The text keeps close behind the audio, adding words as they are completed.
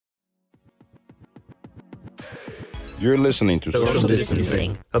You're listening to Social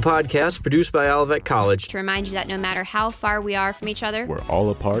Distancing, a podcast produced by Olivet College to remind you that no matter how far we are from each other, we're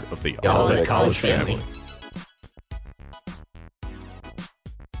all a part of the Olivet College family.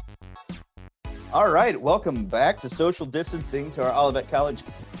 All right, welcome back to Social Distancing, to our Olivet College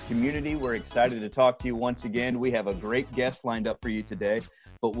community. We're excited to talk to you once again. We have a great guest lined up for you today,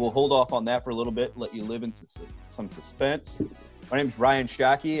 but we'll hold off on that for a little bit, let you live in some suspense. My name is Ryan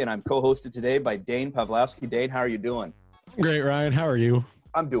Shockey, and I'm co-hosted today by Daine Pavlovski. Daine, how are you doing? Great, Ryan. How are you?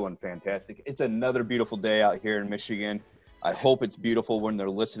 I'm doing fantastic. It's another beautiful day out here in Michigan. I hope it's beautiful when they're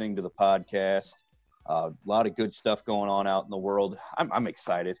listening to the podcast. A lot of good stuff going on out in the world. I'm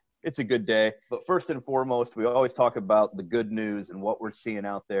excited. It's a good day. But first and foremost, we always talk about the good news and what we're seeing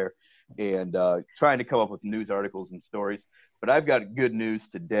out there and trying to come up with news articles and stories. But I've got good news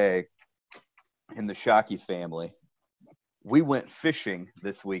today in the Shockey family. We went fishing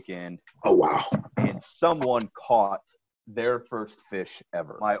this weekend. Oh, wow. And someone caught their first fish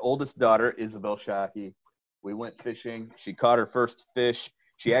ever. My oldest daughter, Isabel Shockey, we went fishing. She caught her first fish.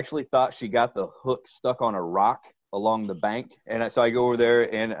 She actually thought she got the hook stuck on a rock along the bank. And so I go over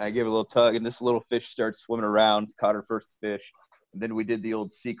there and I give it a little tug, and this little fish starts swimming around, caught her first fish. And then we did the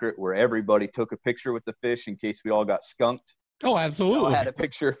old secret where everybody took a picture with the fish in case we all got skunked. Oh, absolutely. I had a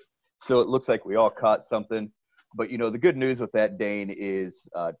picture, so it looks like we all caught something. But, you know, the good news with that, Daine, is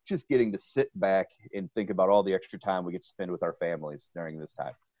just getting to sit back and think about all the extra time we get to spend with our families during this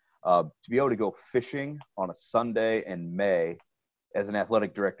time. To be able to go fishing on a Sunday in May as an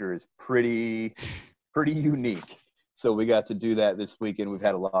athletic director is pretty unique. So we got to do that this weekend. We've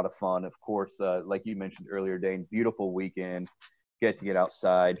had a lot of fun. Of course, like you mentioned earlier, Daine, beautiful weekend. Get to get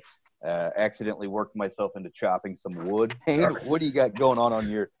outside. Accidentally worked myself into chopping some wood. Daine, what do you got going on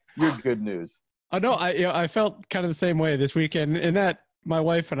your good news? No, I felt kind of the same way this weekend, in that my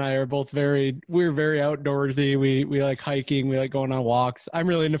wife and I are both we're very outdoorsy. We like hiking. We like going on walks. I'm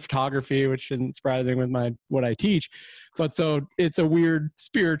really into photography, which isn't surprising with what I teach. But so it's a weird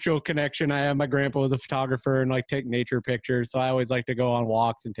spiritual connection. My grandpa was a photographer and like take nature pictures. So I always like to go on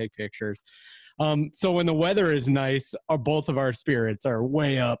walks and take pictures. So when the weather is nice, both of our spirits are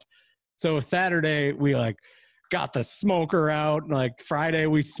way up. So Saturday we got the smoker out. Like Friday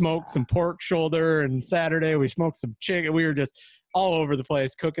we smoked some pork shoulder, and Saturday we smoked some chicken. We were just all over the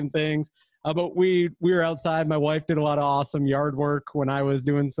place cooking things. But we were outside. My wife did a lot of awesome yard work when I was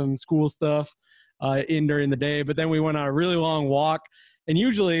doing some school stuff during the day. But then we went on a really long walk. And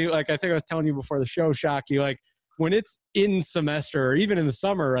usually, like I think I was telling you before the show, Shockey, like when it's in semester or even in the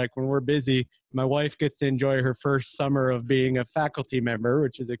summer, like when we're busy, my wife gets to enjoy her first summer of being a faculty member,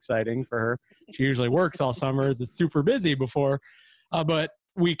 which is exciting for her. She usually works all summer. It's super busy before. But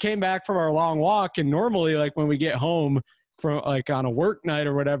we came back from our long walk, and normally like when we get home from like on a work night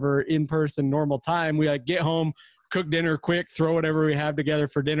or whatever, in person, normal time, we like get home, cook dinner quick, throw whatever we have together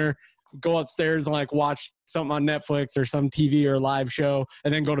for dinner, go upstairs and like watch something on Netflix or some TV or live show,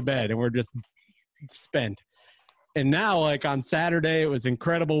 and then go to bed, and we're just spent. And now, like on Saturday, it was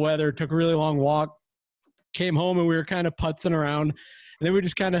incredible weather, took a really long walk, came home, and we were kind of putzing around. And then we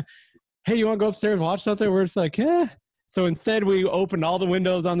just kind of, hey, you want to go upstairs and watch something? We're just like, eh. So instead, we opened all the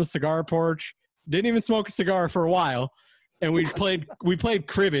windows on the cigar porch, didn't even smoke a cigar for a while. And we played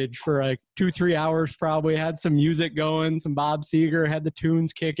cribbage for like 2-3 hours probably, had some music going, some Bob Seger, had the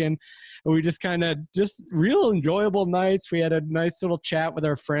tunes kicking. And we just kind of just real enjoyable nights. We had a nice little chat with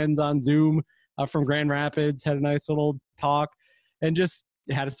our friends on Zoom from Grand Rapids, had a nice little talk, and just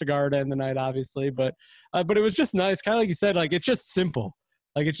had a cigar to end the night, obviously. But it was just nice. Kind of like you said, like it's just simple.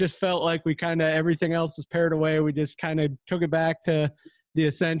 Like it just felt like we kind of, everything else was pared away. We just kind of took it back to the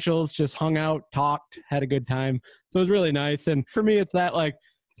essentials, just hung out, talked, had a good time. So it was really nice. And for me, it's that like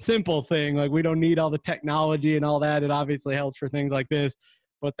simple thing. Like we don't need all the technology and all that. It obviously helps for things like this,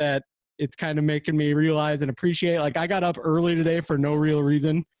 but that it's kind of making me realize and appreciate. Like I got up early today for no real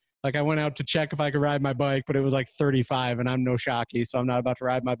reason. Like I went out to check if I could ride my bike, but it was like 35 and I'm no Shockey, so I'm not about to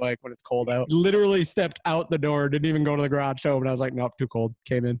ride my bike when it's cold out. Literally stepped out the door, didn't even go to the garage to open. I was like, nope, too cold,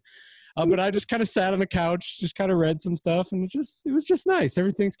 came in. But I just kind of sat on the couch, just kind of read some stuff, and it was just nice.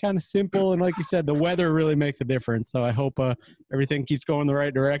 Everything's kind of simple, and like you said, the weather really makes a difference. So I hope everything keeps going the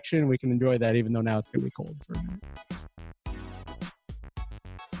right direction. We can enjoy that, even though now it's going to be cold for a minute.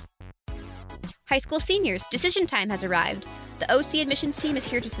 high school seniors, decision time has arrived. The OC admissions team is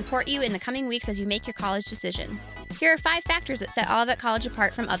here to support you in the coming weeks as you make your college decision. Here are 5 factors that set Olivet College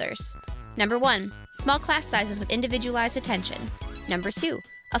apart from others. Number 1, small class sizes with individualized attention. Number 2,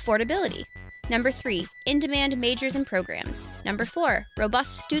 affordability. Number 3, in-demand majors and programs. Number 4,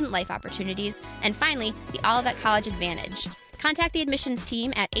 robust student life opportunities. And finally, the Olivet College Advantage. Contact the admissions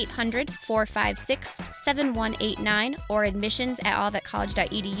team at 800-456-7189 or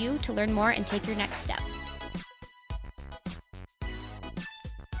admissions@olivetcollege.edu to learn more and take your next step.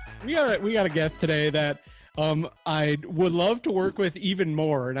 We got a guest today that I would love to work with even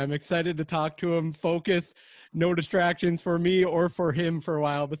more, and I'm excited to talk to him. Focus, no distractions for me or for him for a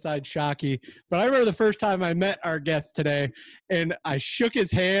while besides Shockey. But I remember the first time I met our guest today, and I shook his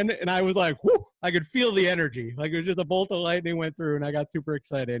hand, and I was like, whoo, I could feel the energy. Like it was just a bolt of lightning went through, and I got super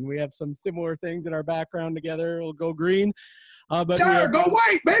excited. And we have some similar things in our background together. We'll go green. But go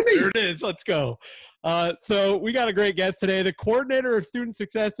white, baby. There it is. Let's go. So we got a great guest today, the coordinator of student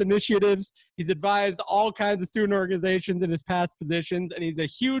success initiatives. He's advised all kinds of student organizations in his past positions, and he's a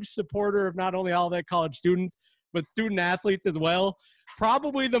huge supporter of not only Olivet College students, but student athletes as well.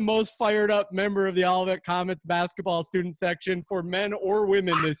 Probably the most fired up member of the Olivet Comets basketball student section for men or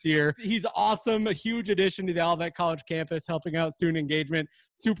women this year. He's awesome, a huge addition to the Olivet College campus, helping out student engagement.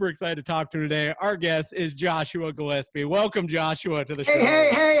 Super excited to talk to him today. Our guest is Joshua Gillespie. Welcome, Joshua, to the show.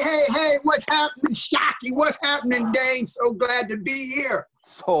 Hey, what's happening, Shockey? What's happening, Daine? So glad to be here.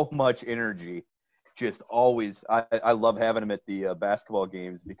 So much energy. Just always, I love having him at the basketball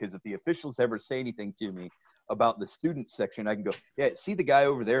games, because if the officials ever say anything to me about the student section, I can go, yeah, see the guy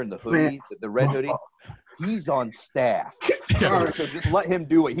over there in the hoodie, the red hoodie? He's on staff. So just let him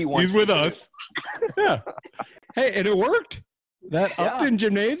do what he wants. He's with us. Yeah. Hey, and it worked. That Upton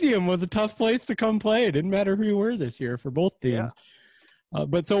Gymnasium was a tough place to come play. It didn't matter who you were this year for both teams. Yeah.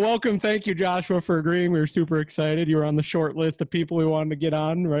 But so welcome. Thank you, Joshua, for agreeing. We were super excited. You were on the short list of people we wanted to get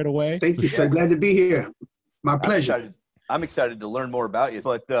on right away. Thank you, sir. Glad to be here. My pleasure. I'm excited to learn more about you.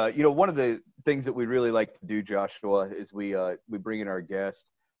 But, one of the things that we really like to do, Joshua, is we bring in our guest.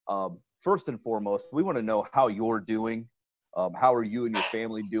 First and foremost, we want to know how you're doing. How are you and your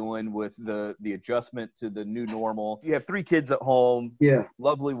family doing with the adjustment to the new normal? You have 3 kids at home. Yeah.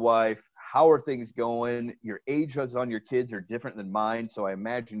 Lovely wife. How are things going? Your ages on your kids are different than mine, so I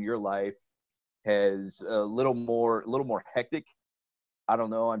imagine your life has a little more hectic. I don't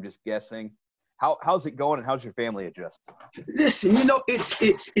know. I'm just guessing. How's it going, and how's your family adjusting? Listen,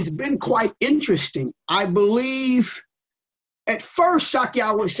 it's been quite interesting. I believe at first, Shockey,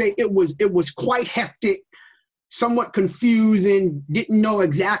 I would say it was quite hectic, somewhat confusing, didn't know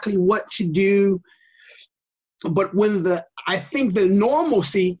exactly what to do. But I think the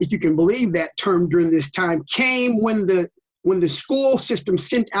normalcy, if you can believe that term during this time, came when the school system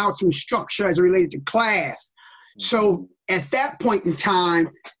sent out some structure as it related to class. Mm-hmm. So at that point in time,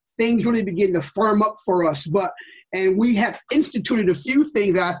 things really began to firm up for us. And we have instituted a few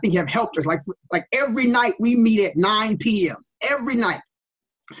things that I think have helped us. Like every night we meet at 9 p.m. Every night,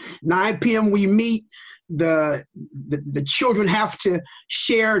 9 p.m. we meet. The children have to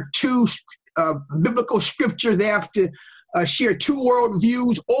share 2 biblical scriptures. They have to share 2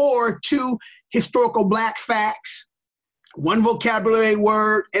 worldviews or 2 historical Black facts, 1 vocabulary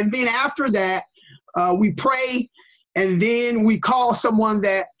word. And then after that, we pray, and then we call someone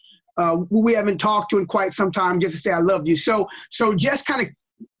that we haven't talked to in quite some time just to say, I love you. So just kind of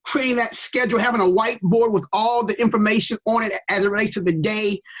creating that schedule, having a whiteboard with all the information on it as it relates to the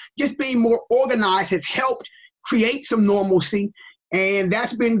day, just being more organized has helped create some normalcy. And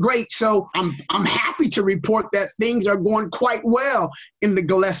that's been great. So I'm happy to report that things are going quite well in the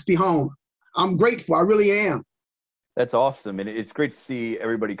Gillespie home. I'm grateful. I really am. That's awesome. And it's great to see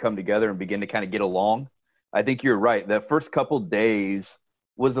everybody come together and begin to kind of get along. I think you're right. The first couple days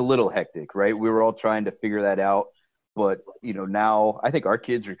was a little hectic, right? We were all trying to figure that out. But, now I think our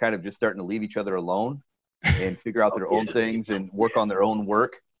kids are kind of just starting to leave each other alone and figure out their own things and work on their own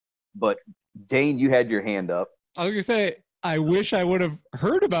work. But, Daine, you had your hand up. I was going to say, I wish I would have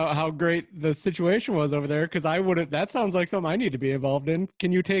heard about how great the situation was over there, because that sounds like something I need to be involved in.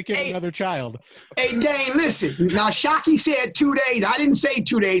 Can you take in another child? Hey, Daine, listen. Now, Shockey said 2 days. I didn't say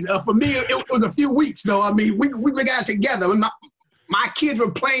 2 days. For me, it was a few weeks, though. I mean, we got together. My kids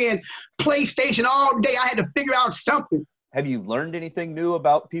were playing PlayStation all day. I had to figure out something. Have you learned anything new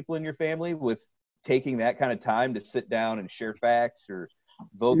about people in your family with taking that kind of time to sit down and share facts or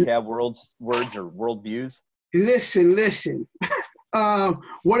vocab words or worldviews? Listen.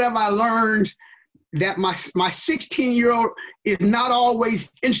 What have I learned? That my 16-year-old is not always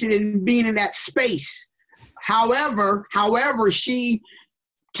interested in being in that space. However, she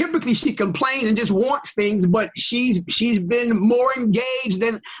complains and just wants things, but she's been more engaged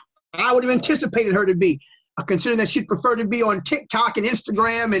than I would have anticipated her to be. Considering that she'd prefer to be on TikTok and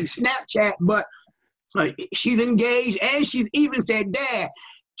Instagram and Snapchat, but she's engaged, and she's even said, Dad,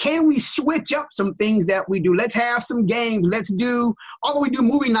 can we switch up some things that we do? Let's have some games. Although we do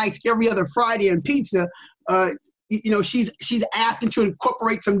movie nights every other Friday and pizza, she's asking to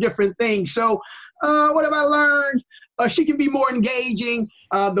incorporate some different things. So what have I learned? She can be more engaging.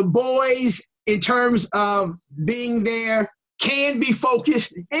 The boys, in terms of being there, can be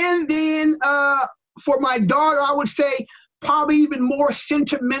focused. And then for my daughter, I would say probably even more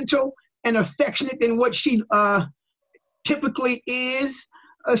sentimental and affectionate than what she typically is.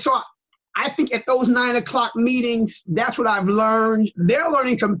 So I think at those 9 o'clock meetings, that's what I've learned. They're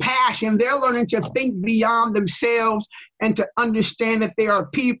learning compassion. They're learning to think beyond themselves and to understand that there are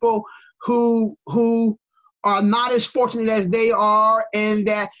people who are not as fortunate as they are, and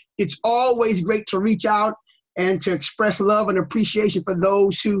that it's always great to reach out and to express love and appreciation for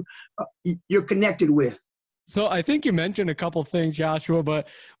those who you're connected with. So I think you mentioned a couple things, Joshua, but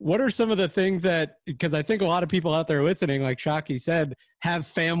what are some of the things that, because I think a lot of people out there listening, like Shockey said, have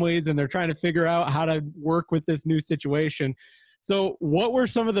families and they're trying to figure out how to work with this new situation. So what were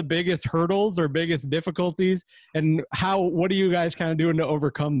some of the biggest hurdles or biggest difficulties, and what are you guys kind of doing to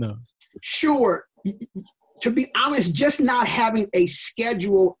overcome those? Sure. To be honest, just not having a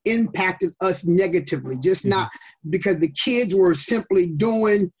schedule impacted us negatively, just not because the kids were simply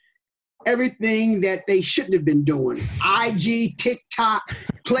doing everything that they shouldn't have been doing. IG, TikTok,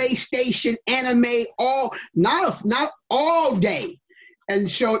 PlayStation, anime, not all day. And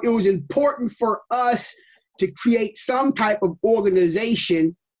so it was important for us to create some type of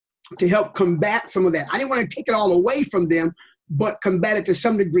organization to help combat some of that. I didn't want to take it all away from them, but combat it to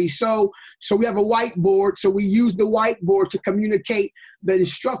some degree. So we have a whiteboard. So we use the whiteboard to communicate the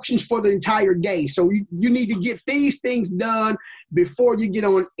instructions for the entire day. So you need to get these things done before you get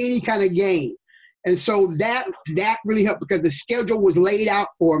on any kind of game. And so that really helped because the schedule was laid out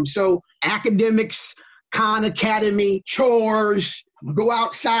for them. So academics, Khan Academy, chores, go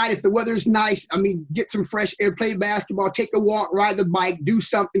outside if the weather's nice. I mean, get some fresh air, play basketball, take a walk, ride the bike, do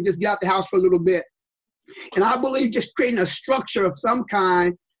something, just get out the house for a little bit. And I believe just creating a structure of some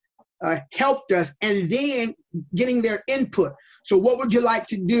kind helped us, and then getting their input. So what would you like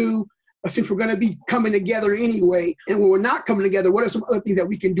to do since we're going to be coming together anyway? And when we're not coming together, what are some other things that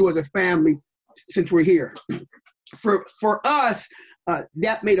we can do as a family since we're here? For us,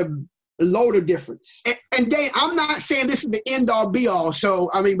 that made a load of difference. And Daine, I'm not saying this is the end all be all. So,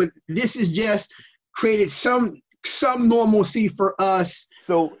 I mean, but this is just created some normalcy for us.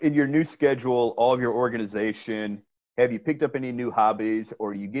 So in your new schedule, all of your organization, have you picked up any new hobbies,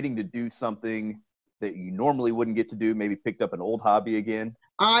 or are you getting to do something that you normally wouldn't get to do, maybe picked up an old hobby again?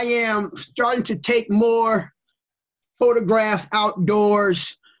 I am starting to take more photographs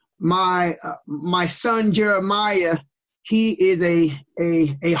outdoors. My son, Jeremiah, he is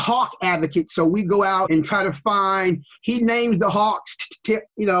a hawk advocate. So we go out and try to find, he names the hawks,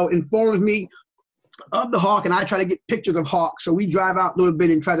 informs me of the hawk, and I try to get pictures of hawks. So we drive out a little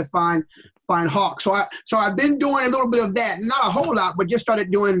bit and try to find hawks. So I've been doing a little bit of that, not a whole lot, but just started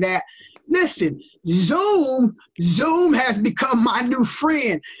doing that. Listen, Zoom has become my new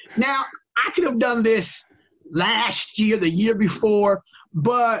friend. Now, I could have done this last year, the year before,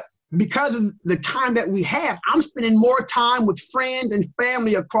 but because of the time that we have, I'm spending more time with friends and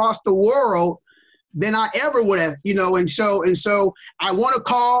family across the world than I ever would have, and so I want to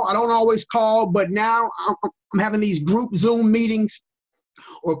call. I don't always call, but now I'm having these group Zoom meetings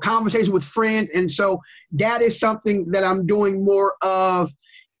or conversations with friends. And so that is something that I'm doing more of.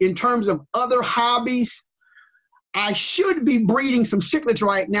 In terms of other hobbies, I should be breeding some cichlids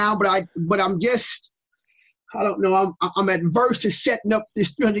right now, but I'm just, I don't know. I'm adverse to setting up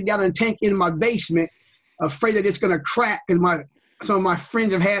this 300-gallon tank in my basement, afraid that it's going to crack because some of my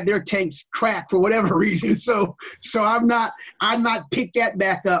friends have had their tanks crack for whatever reason. So I'm not picked that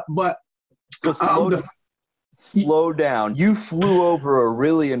back up, but slow down. You flew over a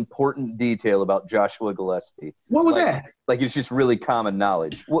really important detail about Joshua Gillespie. What was that? Like it's just really common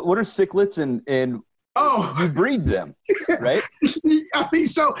knowledge. What are cichlids and you breed them, right? I mean,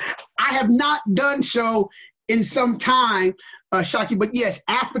 so I have not done so in some time, Shockey, but yes,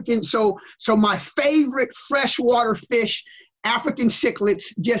 African. So my favorite freshwater fish, African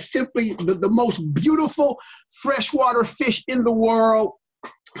cichlids, just simply the most beautiful freshwater fish in the world.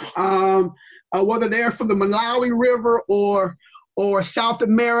 Whether they're from the Malawi River or South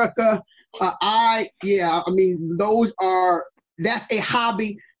America, that's a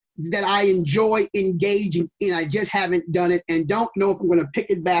hobby that I enjoy engaging in. I just haven't done it and don't know if I'm going to pick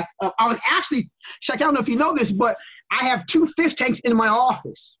it back up. I was actually, Shockey, I don't know if you know this, but I have 2 fish tanks in my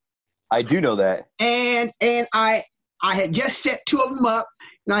office. I do know that. And I had just set 2 of them up,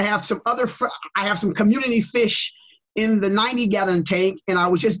 and I have some community fish in the 90-gallon tank, and I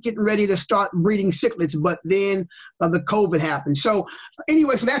was just getting ready to start breeding cichlids, but then the COVID happened. So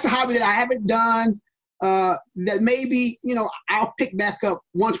anyway, so that's a hobby that I haven't done. that maybe, I'll pick back up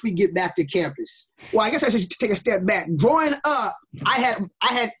once we get back to campus. Well, I guess I should take a step back. Growing up, I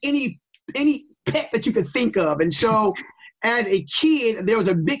had any pet that you could think of. And so as a kid, there was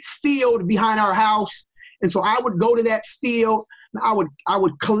a big field behind our house. And so I would go to that field. I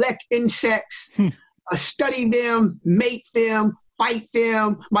would collect insects, study them, mate them, fight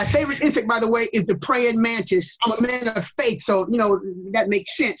them. My favorite insect, by the way, is the praying mantis. I'm a man of faith, so, that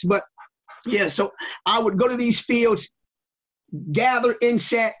makes sense. But, yeah, so I would go to these fields, gather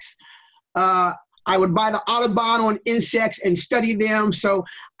insects. I would buy the Audubon on insects and study them. So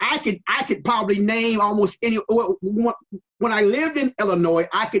I could probably name almost any. When I lived in Illinois,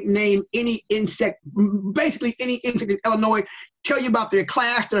 I could name any insect, basically any insect in Illinois, tell you about their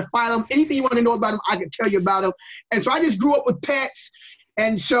class, their phylum, anything you want to know about them, I could tell you about them. And so I just grew up with pets.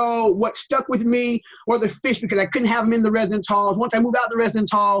 And so what stuck with me were the fish, because I couldn't have them in the residence halls. Once I moved out the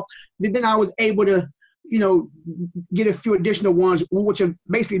residence hall, then I was able to, get a few additional ones, which have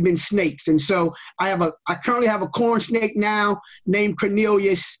basically been snakes. And so I currently have a corn snake now named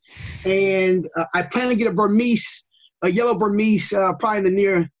Cornelius, and I plan to get a yellow Burmese, probably in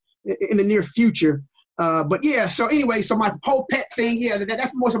the near future. But yeah, so anyway, so my whole pet thing, yeah,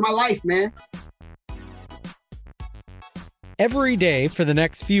 that's most of my life, man. Every day for the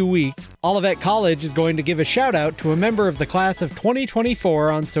next few weeks, Olivet College is going to give a shout out to a member of the class of 2024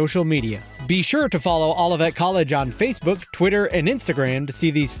 on social media. Be sure to follow Olivet College on Facebook, Twitter, and Instagram to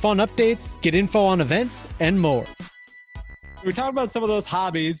see these fun updates, get info on events, and more. We talked about some of those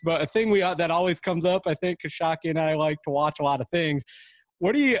hobbies, but a thing that always comes up, I think, because Shockey and I like to watch a lot of things.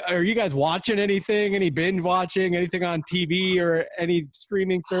 Are you guys watching anything, any binge watching, anything on TV or any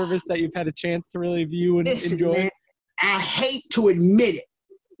streaming service that you've had a chance to really view and enjoy? Man, I hate to admit it.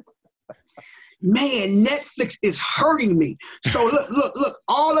 Man, Netflix is hurting me. So look,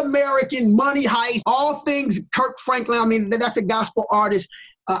 All American, Money Heist, all things Kirk Franklin. I mean, that's a gospel artist.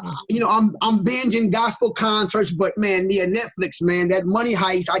 I'm binging gospel concerts, but man, yeah, Netflix, man, that Money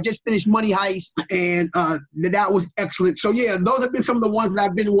Heist. I just finished Money Heist, and that was excellent. So yeah, those have been some of the ones that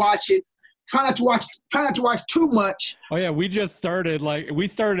I've been watching. Try not to watch too much. Oh yeah, we started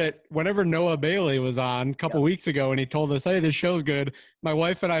whenever Noah Bailey was on a couple weeks ago, and he told us, "Hey, this show's good." My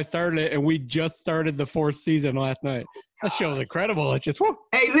wife and I started it, and we just started the 4th season last night. That show's incredible. It's just woo.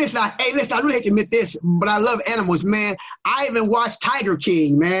 Hey, listen, I really hate to admit this, but I love animals, man. I even watched Tiger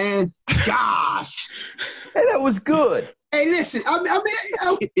King, man. Gosh. Hey, that was good. Hey, listen,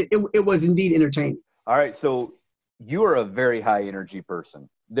 it was indeed entertaining. All right, so you are a very high energy person.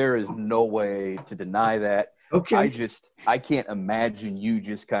 There is no way to deny that. Okay. I can't imagine you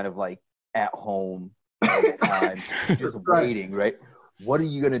just kind of like at home all the time, just waiting, right? What are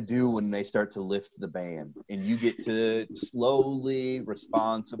you going to do when they start to lift the band and you get to slowly,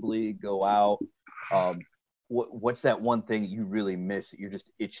 responsibly go out? What's that one thing you really miss that you're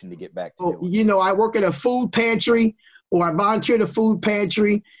just itching to get back to doing? I work at a food pantry, or I volunteer at a food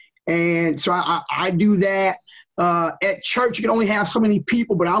pantry. And so I do that. At church, you can only have so many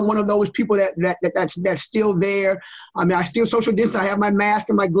people, but I'm one of those people that's still there. I mean, I still social distance. I have my mask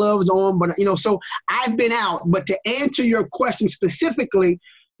and my gloves on, but so I've been out. But to answer your question specifically,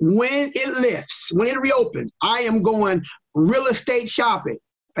 when it lifts, when it reopens, I am going real estate shopping.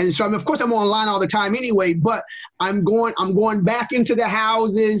 And so, of course, I'm online all the time anyway, but I'm going back into the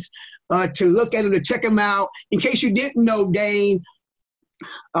houses to look at them, to check them out. In case you didn't know, Daine,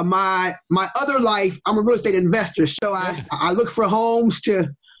 my other life, I'm a real estate investor. So I look for homes to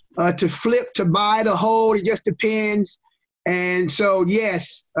flip, to buy, to hold. It just depends. And so,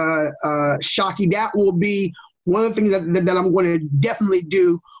 yes, Shockey, that will be one of the things that I'm going to definitely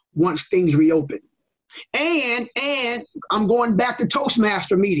do once things reopen. And I'm going back to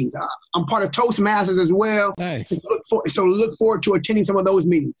Toastmaster meetings. I'm part of Toastmasters as well. Nice. So look forward to attending some of those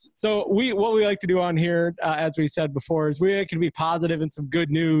meetings. So what we like to do on here, as we said before, is we like to be positive and some good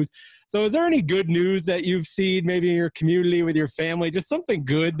news. So is there any good news that you've seen maybe in your community with your family, just something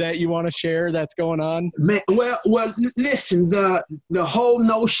good that you want to share that's going on? Man, well, listen, the whole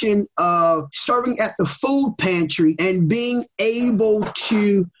notion of serving at the food pantry and being able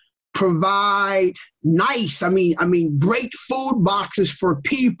to provide great food boxes for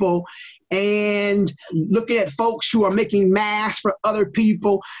people, and looking at folks who are making masks for other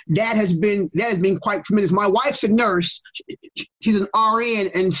people, that has been quite tremendous. My wife's a nurse. She's an RN,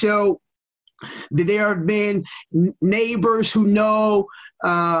 and so there have been neighbors who know,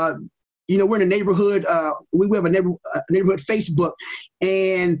 we're in a neighborhood, we have a neighborhood Facebook,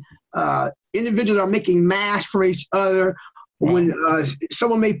 and individuals are making masks for each other. When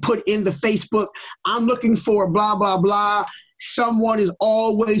someone may put in the Facebook, I'm looking for blah, blah, blah, someone is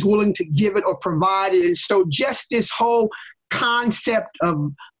always willing to give it or provide it. And so just this whole concept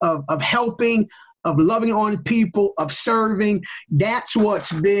of helping, of loving on people, of serving, that's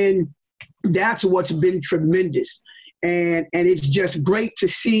what's been tremendous. And it's just great to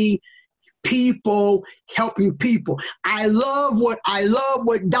see people helping people. I love what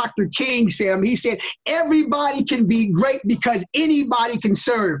Dr. King said. I mean, he said, everybody can be great because anybody can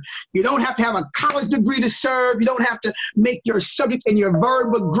serve. You don't have to have a college degree to serve. You don't have to make your subject and your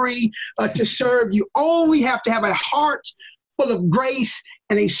verb agree to serve. You only have to have a heart full of grace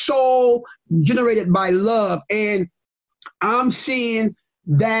and a soul generated by love. And I'm seeing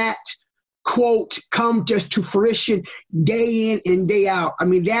that quote come just to fruition day in and day out. I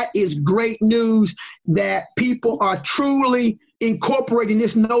mean, that is great news that people are truly incorporating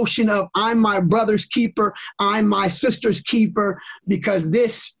this notion of I'm my brother's keeper, I'm my sister's keeper, because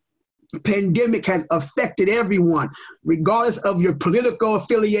this pandemic has affected everyone, regardless of your political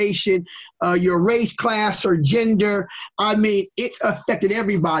affiliation, your race, class, or gender. I mean, it's affected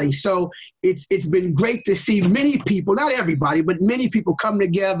everybody. So it's been great to see many people, not everybody, but many people come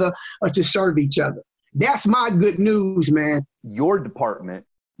together to serve each other. That's my good news, man. Your department,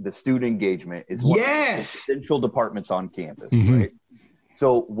 the student engagement, is one of the essential departments on campus, right?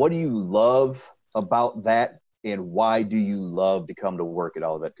 So what do you love about that, and why do you love to come to work at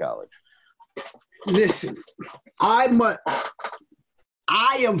Olivet College? Listen, I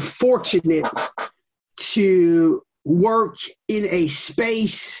am fortunate to work in a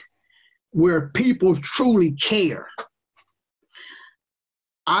space where people truly care.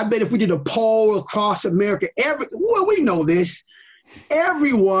 I bet if we did a poll across America, we know this,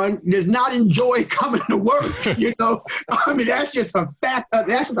 everyone does not enjoy coming to work, you know? I mean, that's just a fact.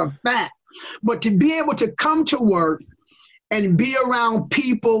 That's just a fact. But to be able to come to work and be around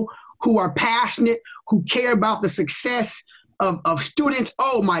people who are passionate, who care about the success of students,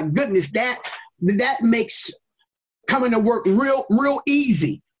 oh my goodness, that makes coming to work real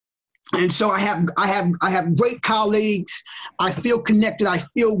easy. And so I have great colleagues. I feel connected. I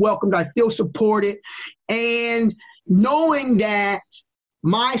feel welcomed. I feel supported. And knowing that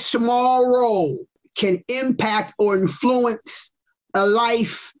my small role can impact or influence a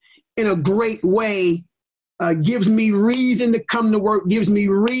life in a great way gives me reason to come to work, gives me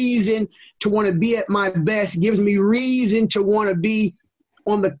reason to want to be at my best, gives me reason to want to be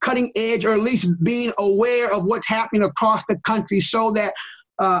on the cutting edge, or at least being aware of what's happening across the country, so that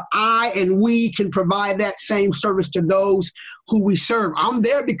I and we can provide that same service to those who we serve. I'm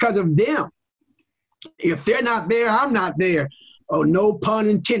there because of them. If they're not there, I'm not there. Oh, no pun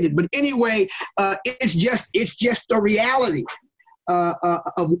intended. But anyway, it's just the reality of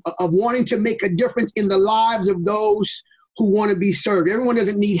wanting to make a difference in the lives of those who want to be served. Everyone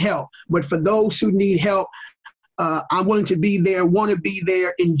doesn't need help, but for those who need help, I'm willing to be there, want to be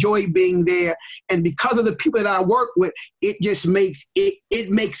there, enjoy being there. And because of the people that I work with, it just makes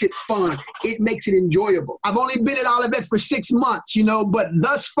it fun. It makes it enjoyable. I've only been at Olivet for 6 months, you know, but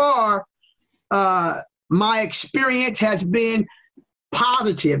thus far, my experience has been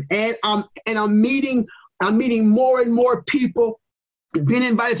positive, and I'm meeting more and more people. Been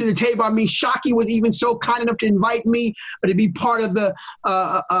invited to the table. I mean, Shockey was even so kind enough to invite me to be part of the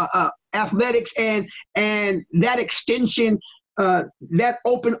athletics, and that extension, that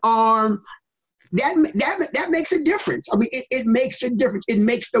open arm, that makes a difference. I mean, it makes a difference. It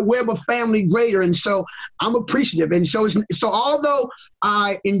makes the web of family greater, and so I'm appreciative. And so although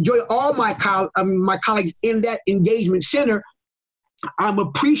I enjoy all my colleagues in that engagement center, I'm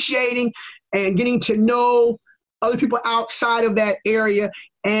appreciating and getting to know other people outside of that area,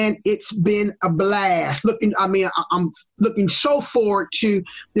 and it's been a blast. I'm looking so forward to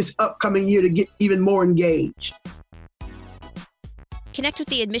this upcoming year to get even more engaged. Connect with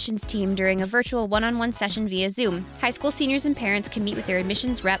the admissions team during a virtual one-on-one session via Zoom. High school seniors and parents can meet with their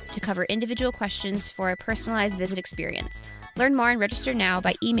admissions rep to cover individual questions for a personalized visit experience. Learn more and register now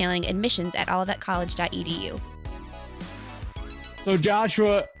by emailing admissions@olivetcollege.edu. So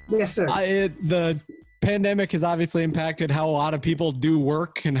Joshua, yes, sir. The pandemic has obviously impacted how a lot of people do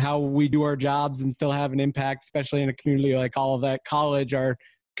work and how we do our jobs and still have an impact, especially in a community like Olivet College, our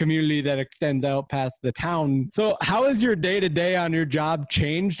community that extends out past the town. So how has your day-to-day on your job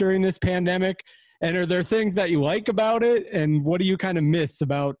changed during this pandemic? And are there things that you like about it? And what do you kind of miss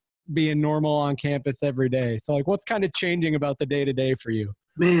about being normal on campus every day? So like, what's kind of changing about the day-to-day for you?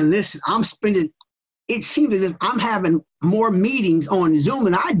 Man, listen, I'm spending it seems as if I'm having more meetings on Zoom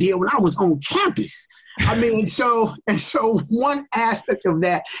than I did when I was on campus. I mean, and so one aspect of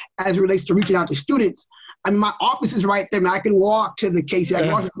that as it relates to reaching out to students, I mean, my office is right there. I mean, I can walk to the KC, I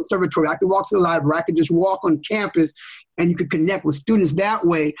can walk to the conservatory, I can walk to the library, I can just walk on campus, and you can connect with students that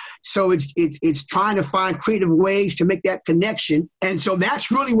way. So it's trying to find creative ways to make that connection. And so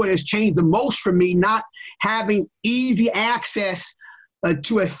that's really what has changed the most for me, not having easy access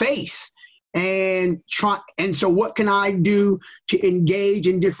to a face. And so what can I do to engage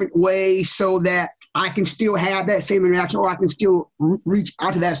in different ways so that I can still have that same interaction, or I can still reach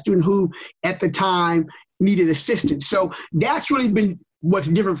out to that student who at the time needed assistance. So that's really been what's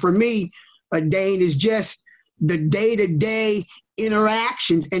different for me, Daine, is just the day-to-day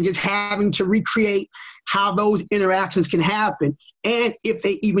interactions and just having to recreate how those interactions can happen, and if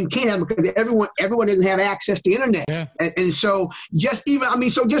they even can happen, because everyone doesn't have access to the internet. Yeah. And so just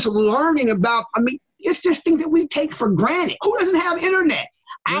learning about, it's just things that we take for granted. Who doesn't have internet?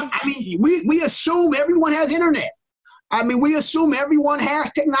 Yeah. We assume everyone has internet. We assume everyone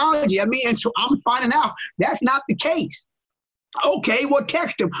has technology. And so I'm finding out that's not the case. Okay, well,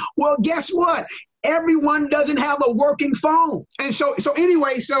 text them. Well, guess what? Everyone doesn't have a working phone. And so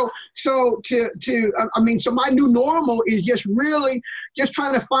my new normal is just really just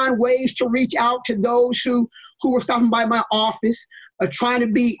trying to find ways to reach out to those who are stopping by my office, trying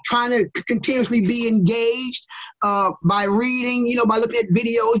to continuously be engaged by reading, by looking at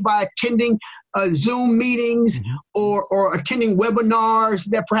videos, by attending Zoom meetings, or attending webinars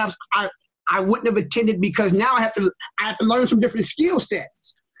that perhaps I wouldn't have attended, because now I have to learn some different skill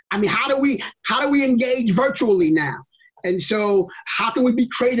sets. How do we engage virtually now? And so how can we be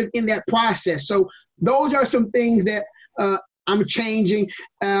creative in that process? So those are some things that I'm changing.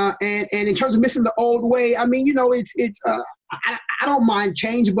 And in terms of missing the old way, I don't mind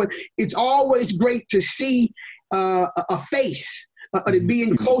change, but it's always great to see a face, to be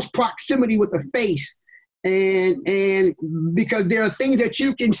in close proximity with a face. And because there are things that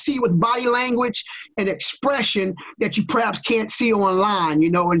you can see with body language and expression that you perhaps can't see online,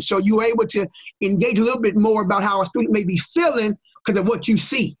 and so you're able to engage a little bit more about how a student may be feeling because of what you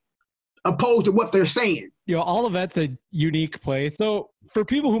see, opposed to what they're saying. Olivet's a unique place. So for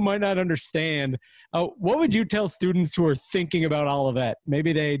people who might not understand, what would you tell students who are thinking about Olivet?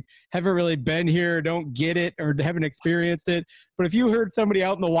 Maybe they haven't really been here, don't get it, or haven't experienced it. But if you heard somebody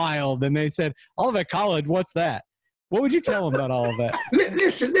out in the wild and they said, Olivet College, what's that? What would you tell them about Olivet?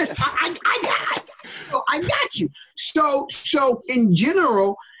 Listen, I got you. So in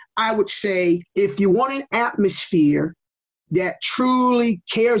general, I would say if you want an atmosphere that truly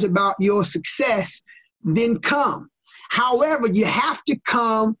cares about your success, then come. However, you have to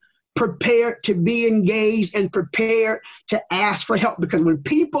come prepared to be engaged and prepared to ask for help, because when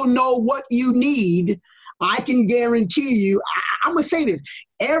people know what you need, I can guarantee you, I'm going to say this,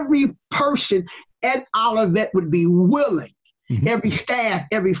 every person at Olivet would be willing, every staff,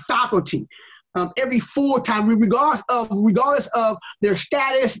 every faculty, every full-time, regardless of their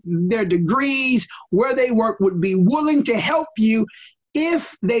status, their degrees, where they work, would be willing to help you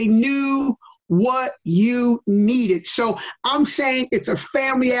if they knew what you needed. So I'm saying it's a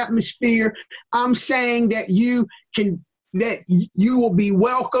family atmosphere. I'm saying that you will be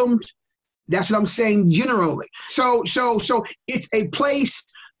welcomed. That's what I'm saying generally. So it's a place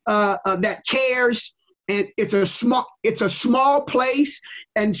that cares, and it's a small place,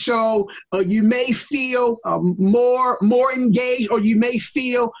 and so you may feel more engaged, or you may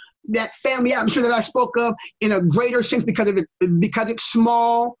feel that family atmosphere that I spoke of in a greater sense because it's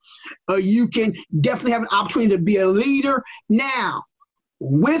small. You can definitely have an opportunity to be a leader. Now,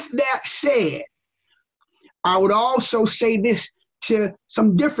 with that said, I would also say this to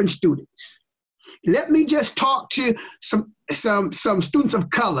some different students. Let me just talk to some students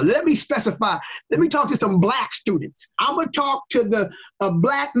of color. Let me specify. Let me talk to some Black students. I'm going to talk to a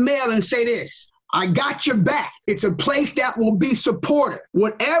Black male and say this. I got your back. It's a place that will be supportive.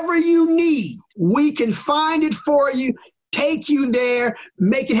 Whatever you need, we can find it for you, take you there,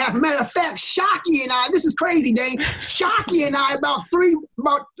 make it happen. Matter of fact, Shockey and I, this is crazy, Daine. Shockey and I about 3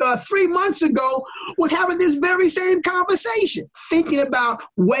 months ago was having this very same conversation, thinking about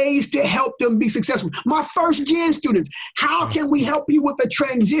ways to help them be successful. My first gen students, how can we help you with the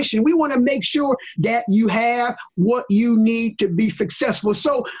transition? We want to make sure that you have what you need to be successful.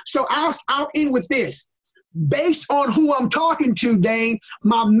 So I'll end with this. Based on who I'm talking to, Daine,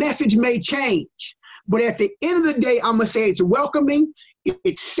 my message may change. But at the end of the day, I'm going to say it's welcoming,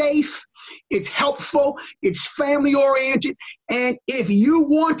 it's safe, it's helpful, it's family-oriented, and if you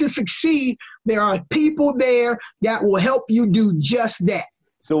want to succeed, there are people there that will help you do just that.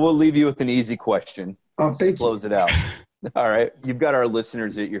 So we'll leave you with an easy question. Oh, thank you. Close it out. All right. You've got our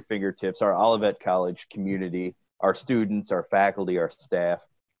listeners at your fingertips, our Olivet College community, our students, our faculty, our staff.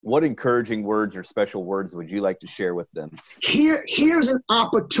 What encouraging words or special words would you like to share with them? Here's an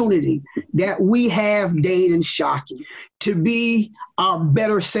opportunity that we have, Daine and Shockey, to be our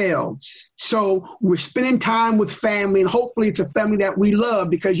better selves. So we're spending time with family, and hopefully it's a family that we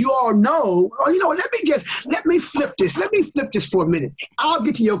love, because you all know, let me flip this. Let me flip this for a minute. I'll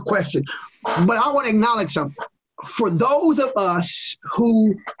get to your question, but I want to acknowledge something. For those of us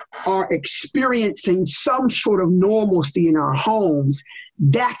who are experiencing some sort of normalcy in our homes,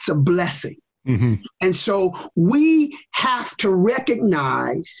 that's a blessing. Mm-hmm. And so we have to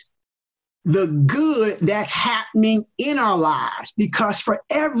recognize the good that's happening in our lives, because for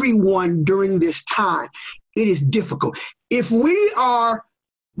everyone during this time, it is difficult. If we are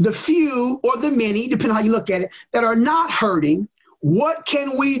the few or the many, depending on how you look at it, that are not hurting, what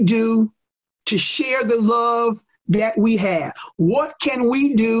can we do to share the love that we have? What can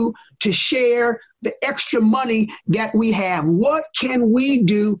we do to share the extra money that we have? What can we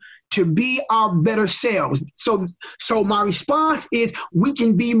do to be our better selves? So my response is, we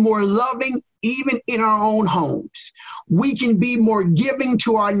can be more loving even in our own homes. We can be more giving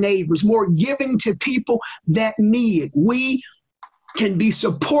to our neighbors, more giving to people that need it. We can be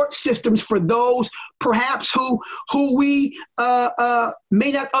support systems for those perhaps who we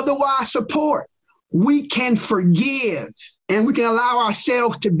may not otherwise support. We can forgive, and we can allow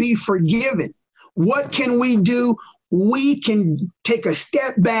ourselves to be forgiven. What can we do? We can take a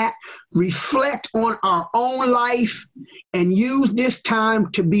step back, reflect on our own life, and use this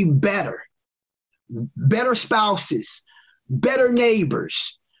time to be better. Better spouses, better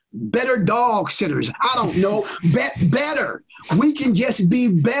neighbors, better dog sitters. I don't know, better. We can just be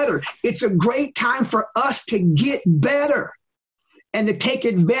better. It's a great time for us to get better and to take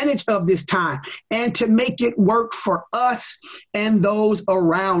advantage of this time and to make it work for us and those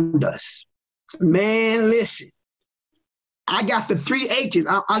around us. Man, listen, I got the 3 H's.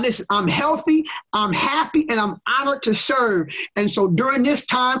 Listen, I'm healthy, I'm happy, and I'm honored to serve. And so during this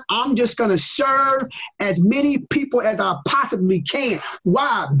time, I'm just going to serve as many people as I possibly can.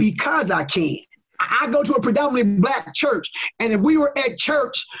 Why? Because I can. I go to a predominantly Black church, and if we were at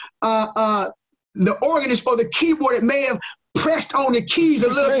church, the organist or the keyboard, it may have pressed on the keys a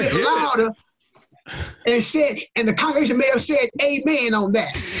little bit louder and the congregation may have said amen on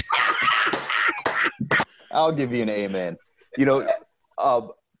that. I'll give you an amen.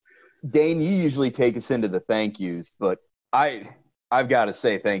 Daine, you usually take us into the thank yous, but I've got to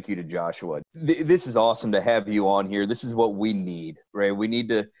say thank you to Joshua. This is awesome to have you on here. This is what we need, right? We need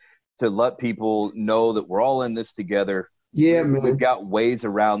to let people know that we're all in this together. Yeah, man. We've got ways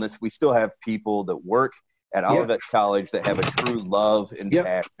around this. We still have people that work at Olivet College that have a true love and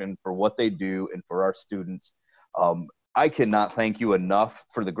passion for what they do and for our students. I cannot thank you enough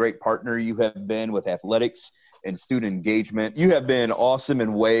for the great partner you have been with athletics and student engagement. You have been awesome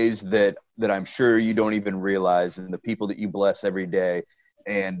in ways that I'm sure you don't even realize, and the people that you bless every day.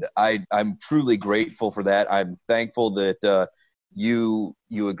 And I'm truly grateful for that. I'm thankful that you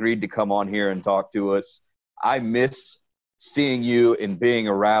agreed to come on here and talk to us. I miss seeing you and being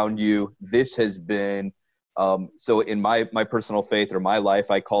around you. This has been so in my personal faith or my life,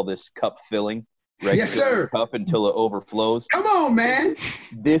 I call this cup filling. Right? Yes, sir. Cup until it overflows. Come on, man.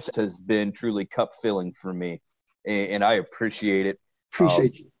 This has been truly cup filling for me, and I appreciate it.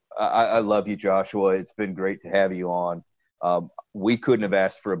 Appreciate you. I love you, Joshua. It's been great to have you on. We couldn't have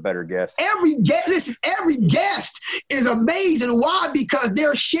asked for a better guest. Every guest is amazing. Why? Because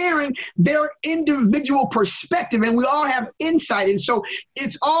they're sharing their individual perspective, and we all have insight, and so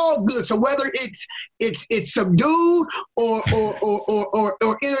it's all good. So whether it's subdued or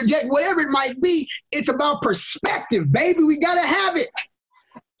interject, whatever it might be, it's about perspective, baby. We gotta have it.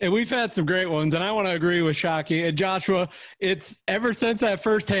 And we've had some great ones, and I want to agree with Shockey and Joshua. It's ever since that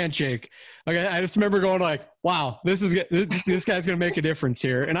first handshake. Okay, I just remember going like, wow, this guy's going to make a difference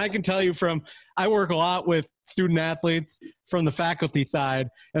here. And I can tell you I work a lot with student athletes from the faculty side,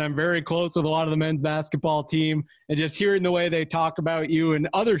 and I'm very close with a lot of the men's basketball team, and just hearing the way they talk about you and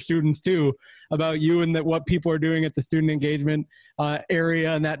other students too, about you and what people are doing at the student engagement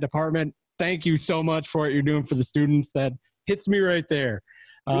area and that department. Thank you so much for what you're doing for the students. That hits me right there.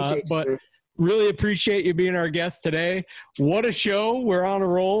 But really appreciate you being our guest today. What a show. We're on a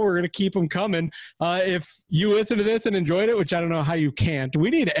roll. We're going to keep them coming. If you listen to this and enjoyed it, which I don't know how you can't,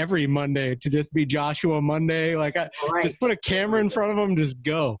 we need every Monday to just be Joshua Monday. Just put a camera in front of them, just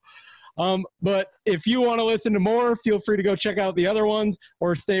go. But if you want to listen to more, feel free to go check out the other ones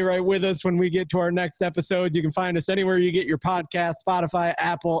or stay right with us when we get to our next episode. You can find us anywhere you get your podcast, Spotify,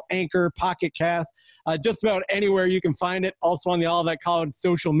 Apple, Anchor, Pocket Cast, just about anywhere you can find it. Also on the Olivet College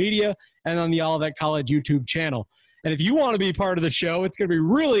social media and on the Olivet College YouTube channel. And if you want to be part of the show, it's going to be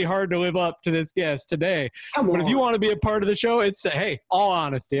really hard to live up to this guest today. But if you want to be a part of the show, it's, hey, all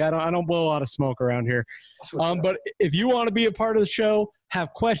honesty. I don't blow a lot of smoke around here. But if you want to be a part of the show,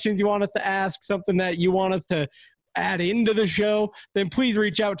 have questions you want us to ask, something that you want us to add into the show, then please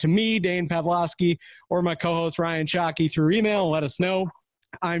reach out to me, Daine Pavlovski, or my co-host Ryan Shockey through email and let us know.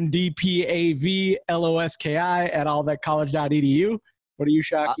 I'm dpavloski@olivetcollege.edu. What are you,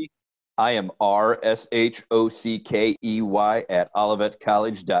 Shockey? I am RSHOCKEY at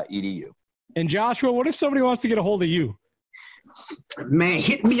olivetcollege.edu. And Joshua, what if somebody wants to get a hold of you? Man,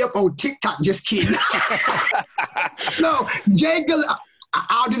 hit me up on TikTok. Just kidding. No,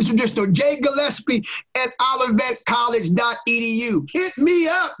 I'll do this traditional. J. Gillespie at olivetcollege.edu. Hit me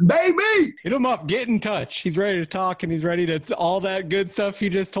up, baby. Hit him up. Get in touch. He's ready to talk, and he's ready to all that good stuff he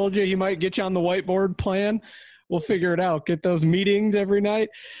just told you. He might get you on the whiteboard plan. We'll figure it out. Get those meetings every night.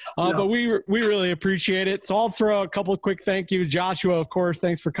 But we really appreciate it. So I'll throw a couple of quick thank yous. Joshua, of course,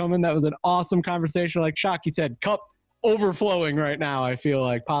 thanks for coming. That was an awesome conversation. Like Shockey said, cup overflowing right now. I feel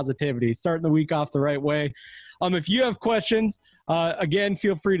like positivity, starting the week off the right way. If you have questions, again,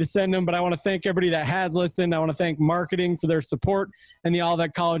 feel free to send them. But I want to thank everybody that has listened. I want to thank marketing for their support and the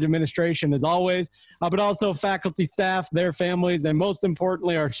Olivet College administration as always, but also faculty, staff, their families, and most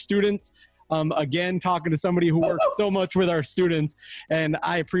importantly, our students. Again, talking to somebody who works so much with our students, and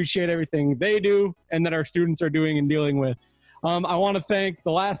I appreciate everything they do and that our students are doing and dealing with. I want to thank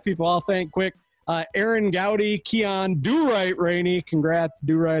the last people I'll thank quick. Aaron Gowdy, Keon, Do-Right Rainey. Congrats,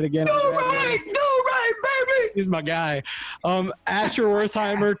 Do-Right again. Do-Right, baby. He's my guy. Asher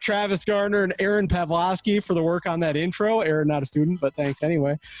Wertheimer, Travis Gardner, and Aaron Pavlovski for the work on that intro. Aaron, not a student, but thanks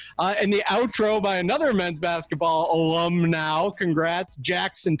anyway. And the outro by another men's basketball alum now. Congrats,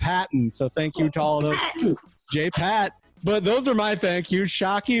 Jackson Patton. So thank you to all of those. J. Pat. But those are my thank yous.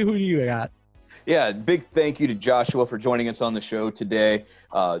 Shockey, who do you got? Yeah, big thank you to Joshua for joining us on the show today.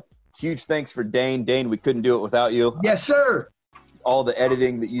 Huge thanks for Daine. Daine, we couldn't do it without you. Yes, sir. All the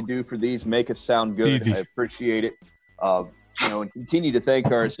editing that you do for these make us sound good. I appreciate it. And continue to thank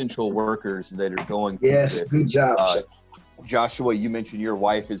our essential workers that are going through this. Good job. Joshua, you mentioned your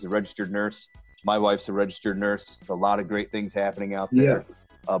wife is a registered nurse. My wife's a registered nurse. A lot of great things happening out there. Yeah.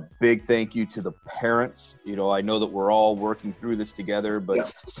 A big thank you to the parents. I know that we're all working through this together,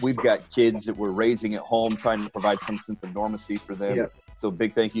 but we've got kids that we're raising at home, trying to provide some sense of normalcy for them. Yeah. So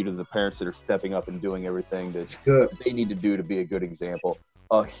big thank you to the parents that are stepping up and doing everything that they need to do to be a good example.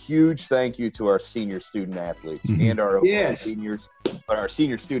 A huge thank you to our senior student athletes and our seniors, but our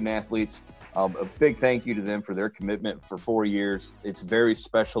senior student athletes. A big thank you to them for their commitment for 4 years. It's very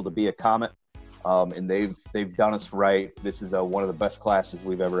special to be a Comet, and they've done us right. This is one of the best classes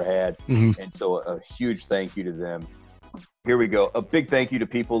we've ever had, and so a huge thank you to them. Here we go. A big thank you to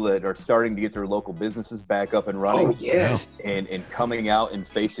people that are starting to get their local businesses back up and running. Oh, yes. And coming out and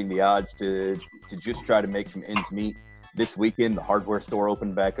facing the odds to just try to make some ends meet. This weekend, the hardware store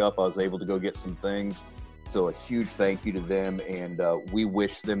opened back up. I was able to go get some things. So a huge thank you to them, and we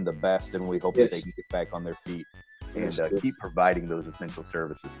wish them the best, and we hope that they can get back on their feet and keep providing those essential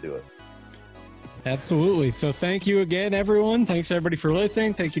services to us. Absolutely. So thank you again, everyone. Thanks, everybody, for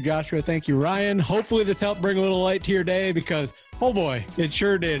listening. Thank you, Joshua. Thank you, Ryan. Hopefully this helped bring a little light to your day because, oh boy, it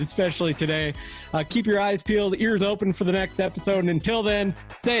sure did, especially today. Keep your eyes peeled, ears open for the next episode. And until then,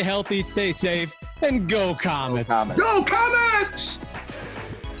 stay healthy, stay safe, and go Comets. Go Comets!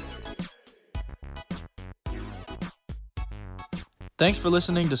 Thanks for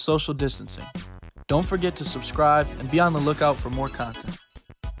listening to Social Distancing. Don't forget to subscribe and be on the lookout for more content.